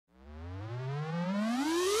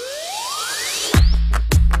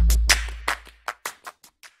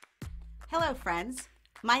friends.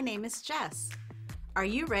 My name is Jess. Are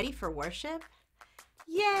you ready for worship?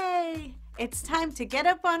 Yay! It's time to get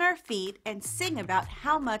up on our feet and sing about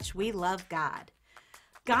how much we love God.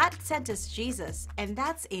 God sent us Jesus, and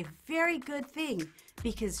that's a very good thing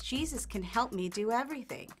because Jesus can help me do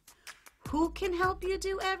everything. Who can help you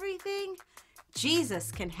do everything?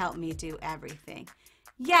 Jesus can help me do everything.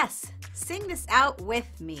 Yes, sing this out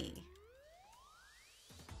with me.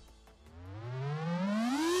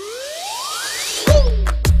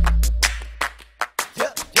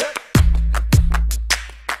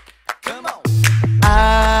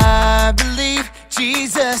 I believe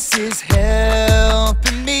Jesus is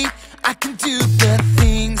helping me. I can do the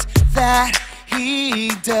things that He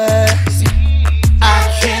does.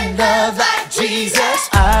 I can love like Jesus.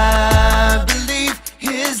 I believe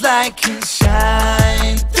His light can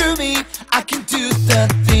shine through me. I can do the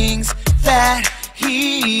things that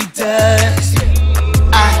He does.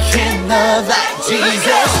 I can love like Jesus.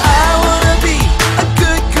 I wanna be a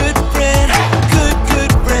good friend, good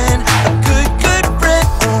friend, a good friend.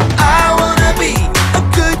 Oh, I wanna be a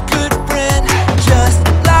good friend, just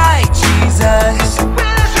like Jesus.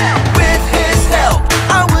 With His help,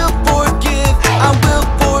 I will forgive, I will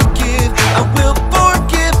forgive, I will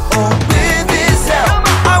forgive. Oh, with His help,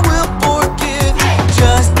 I will forgive,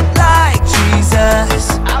 just like Jesus.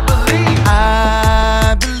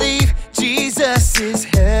 I believe Jesus is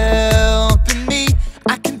helping me.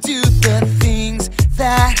 I can do the things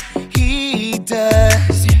that He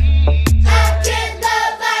does. I can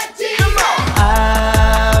love like Jesus.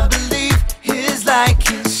 I believe His light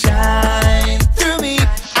can shine through me.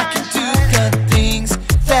 I can do the things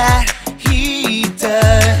that He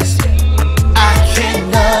does. I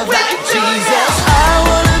can love like Jesus. I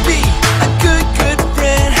wanna be a good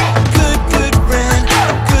friend, good friend,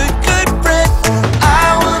 a good friend. Oh,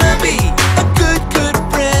 I wanna be a good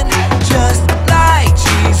friend, just like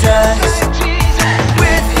Jesus.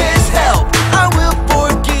 With His help, I will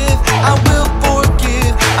forgive, I will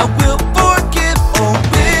forgive, I will forgive. Oh,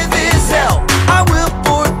 with His help, I will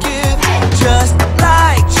forgive, just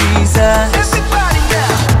like Jesus. Everybody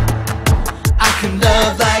now. I can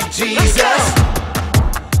love like Jesus.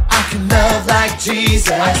 I can love like Jesus.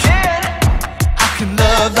 I can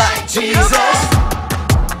love like Jesus.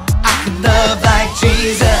 I can love like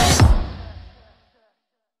Jesus.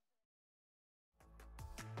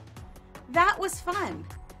 That was fun.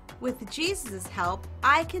 With Jesus' help,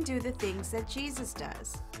 I can do the things that Jesus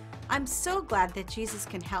does. I'm so glad that Jesus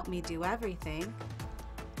can help me do everything.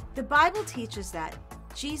 The Bible teaches that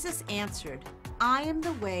Jesus answered, "I am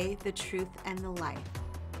the way, the truth, and the life."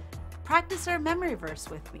 Practice our memory verse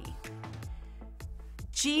with me.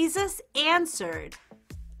 Jesus answered,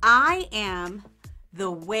 "I am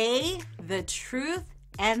the way, the truth,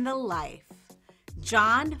 and the life."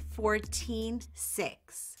 John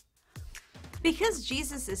 14:6. Because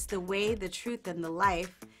Jesus is the way, the truth, and the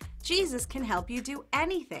life, Jesus can help you do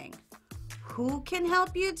anything. Who can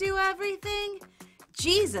help you do everything?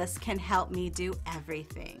 Jesus can help me do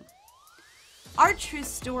everything. Our true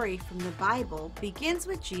story from the Bible begins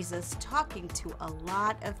with Jesus talking to a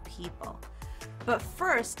lot of people. But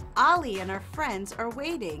first, Ali and our friends are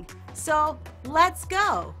waiting. So let's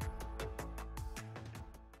go.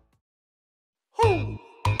 You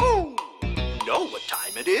know what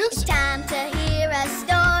time it is? It's time to hear a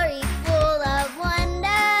story full of wonder.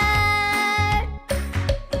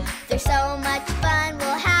 There's so much fun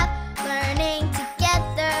we'll have learning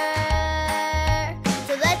together.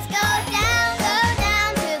 So let's go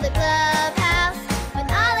down to the clubhouse with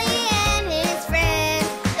Ollie and his friends.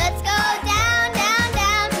 Let's go down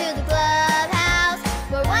to the clubhouse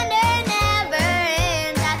where wonder never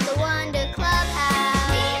ends at the Wonder Clubhouse.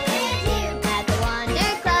 Meet with you at the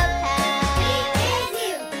Wonder Clubhouse. Meet with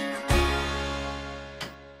you.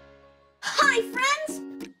 Hi friends,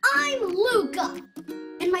 I'm Luca,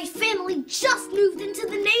 and my family just moved into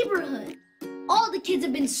the neighborhood. All the kids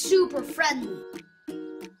have been super friendly.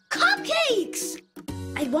 Cupcakes!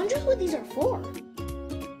 I wonder who these are for.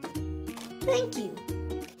 Thank you.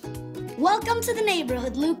 Welcome to the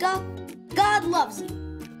neighborhood, Luca. God loves you.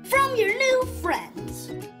 From your new friends.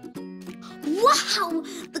 Wow,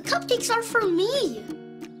 the cupcakes are for me.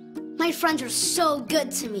 My friends are so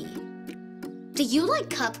good to me. Do you like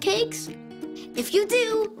cupcakes? If you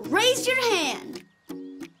do, raise your hand.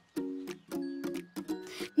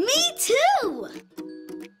 Me too!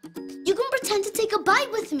 You can pretend to take a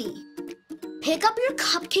bite with me. Pick up your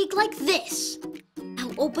cupcake like this.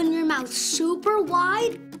 Now open your mouth super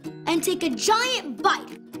wide and take a giant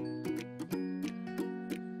bite.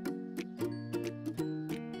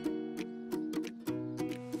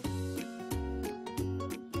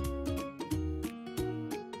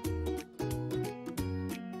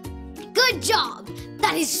 Good job!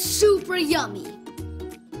 That is super yummy.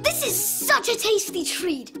 This is such a tasty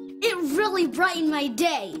treat. It really brightened my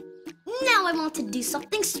day. Now I want to do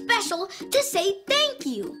something special to say thank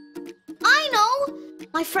you. I know!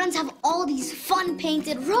 My friends have all these fun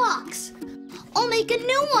painted rocks. I'll make a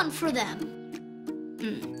new one for them.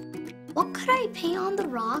 What could I paint on the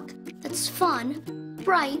rock that's fun,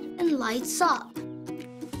 bright, and lights up?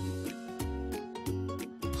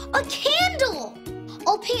 A candle!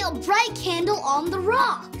 I'll paint a bright candle on the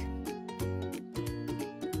rock.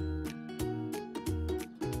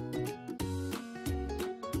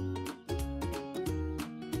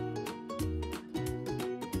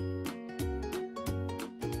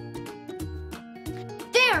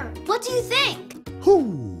 There, what do you think?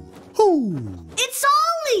 Who? It's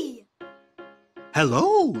Ollie!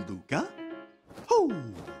 Hello, Luca. Who?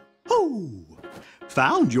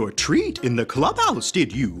 Found your treat in the clubhouse,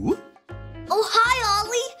 did you? Oh, hi,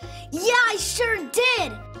 Ollie! Yeah, I sure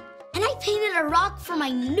did! And I painted a rock for my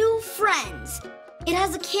new friends. It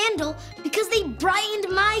has a candle because they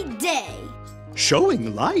brightened my day.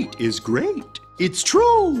 Showing light is great. It's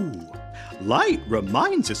true. Light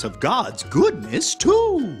reminds us of God's goodness,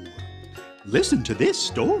 too. Listen to this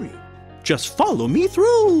story. Just follow me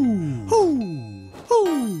through. Who?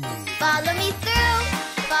 Follow me through,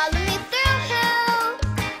 follow me through, who?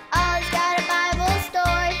 Ollie's got a Bible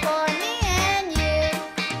story for me and you.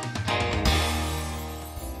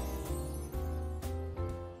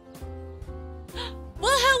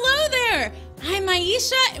 Well, hello there. I'm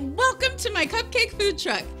Aisha, and welcome to my cupcake food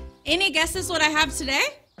truck. Any guesses what I have today?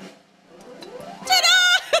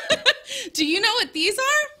 Ta-da! Do you know what these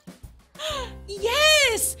are?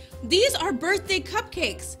 Yes! These are birthday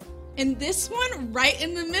cupcakes. And this one right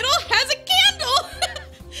in the middle has a candle.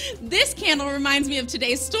 This candle reminds me of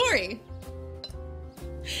today's story.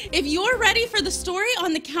 If you're ready for the story,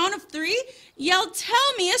 on the count of 3, yell,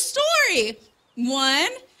 "Tell me a story."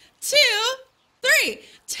 1, 2, 3.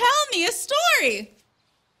 Tell me a story.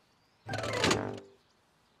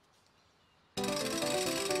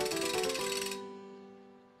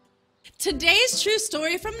 Today's true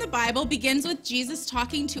story from the Bible begins with Jesus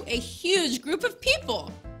talking to a huge group of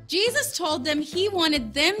people. Jesus told them he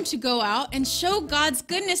wanted them to go out and show God's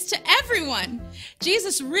goodness to everyone.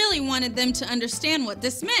 Jesus really wanted them to understand what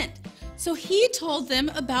this meant. So he told them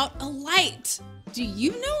about a light. Do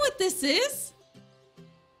you know what this is?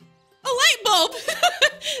 A light bulb.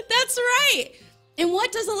 That's right. And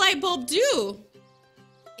what does a light bulb do?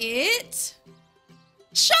 It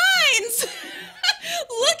shines.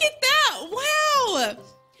 Look at that. Wow.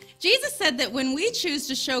 Jesus said that when we choose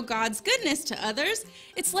to show God's goodness to others,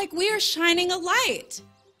 it's like we are shining a light.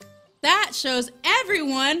 That shows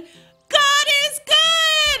everyone God is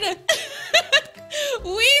good.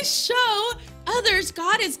 We show others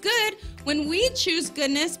God is good when we choose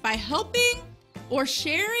goodness by helping or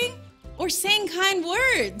sharing or saying kind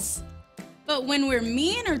words. But when we're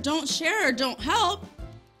mean or don't share or don't help,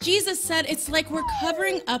 Jesus said it's like we're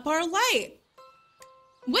covering up our light.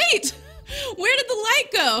 Wait, where did the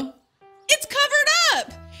light go? It's covered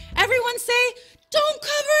up. Everyone say, "Don't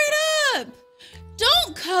cover it up.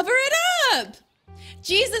 Don't cover it up."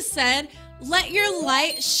 Jesus said, "Let your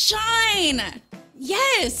light shine."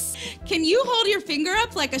 Yes. Can you hold your finger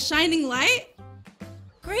up like a shining light?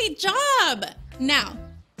 Great job. Now,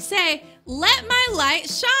 say, "Let my light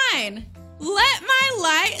shine. Let my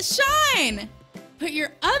light shine." Put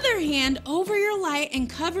your other hand over your light and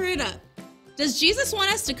cover it up. Does Jesus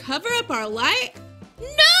want us to cover up our light?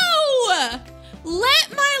 No!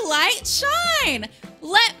 Let my light shine.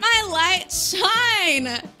 Let my light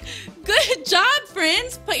shine. Good job,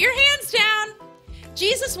 friends. Put your hands down.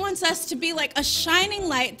 Jesus wants us to be like a shining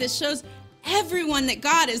light that shows everyone that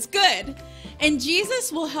God is good. And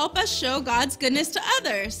Jesus will help us show God's goodness to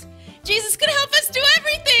others. Jesus can help us do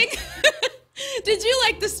everything. Did you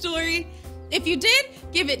like the story? If you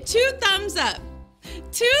did, give it 2 thumbs up.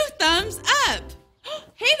 2 thumbs up.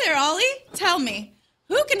 Hey there, Ollie. Tell me,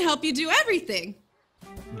 who can help you do everything?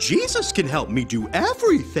 Jesus can help me do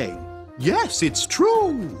everything. Yes, it's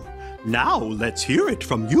true. Now let's hear it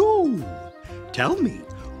from you. Tell me,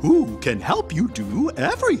 who can help you do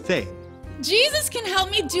everything? Jesus can help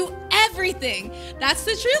me do everything. That's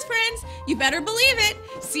the truth, friends. You better believe it.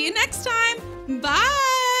 See you next time.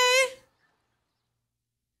 Bye.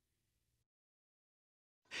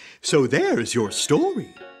 So there's your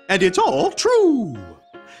story, and it's all true.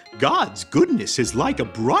 God's goodness is like a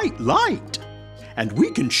bright light, and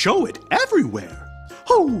we can show it everywhere.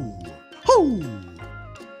 Ho! Ho!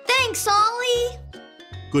 Thanks, Ollie!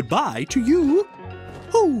 Goodbye to you.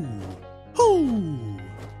 Ho! Ho!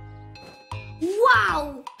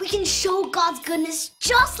 Wow! we can show God's goodness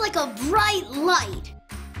just like a bright light.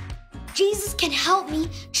 Jesus can help me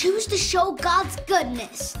choose to show God's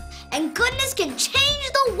goodness, and goodness can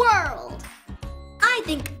change the world. I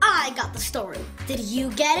think I got the story. Did you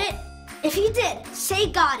get it? If you did,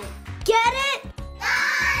 say got it. Get it?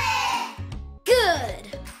 Got it!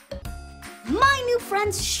 Good. My new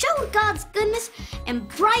friends showed God's goodness and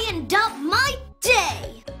brightened up my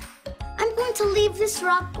day. I'm going to leave this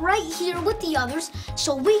rock right here with the others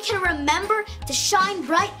so we can remember to shine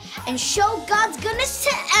bright and show God's goodness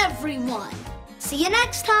to everyone. See you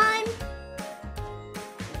next time.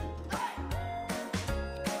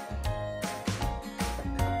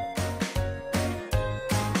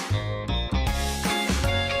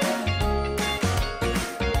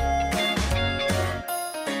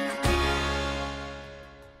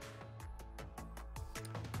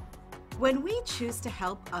 When we choose to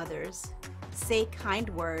help others, say kind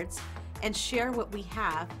words, and share what we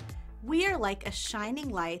have, we are like a shining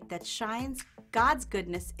light that shines God's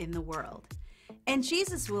goodness in the world. And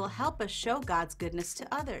Jesus will help us show God's goodness to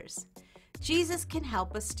others. Jesus can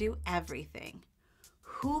help us do everything.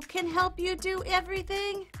 Who can help you do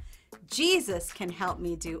everything? Jesus can help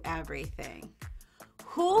me do everything.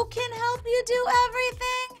 Who can help you do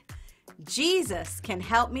everything? Jesus can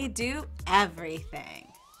help me do everything.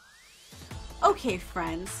 Okay,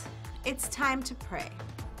 friends, it's time to pray.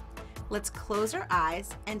 Let's close our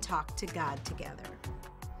eyes and talk to God together.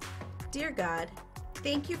 Dear God,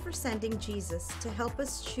 thank you for sending Jesus to help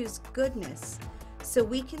us choose goodness so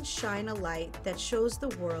we can shine a light that shows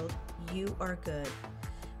the world you are good.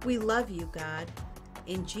 We love you, God.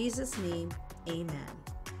 In Jesus' name, amen.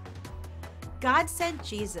 God sent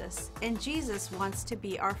Jesus, and Jesus wants to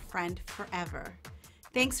be our friend forever.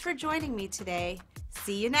 Thanks for joining me today.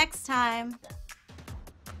 See you next time.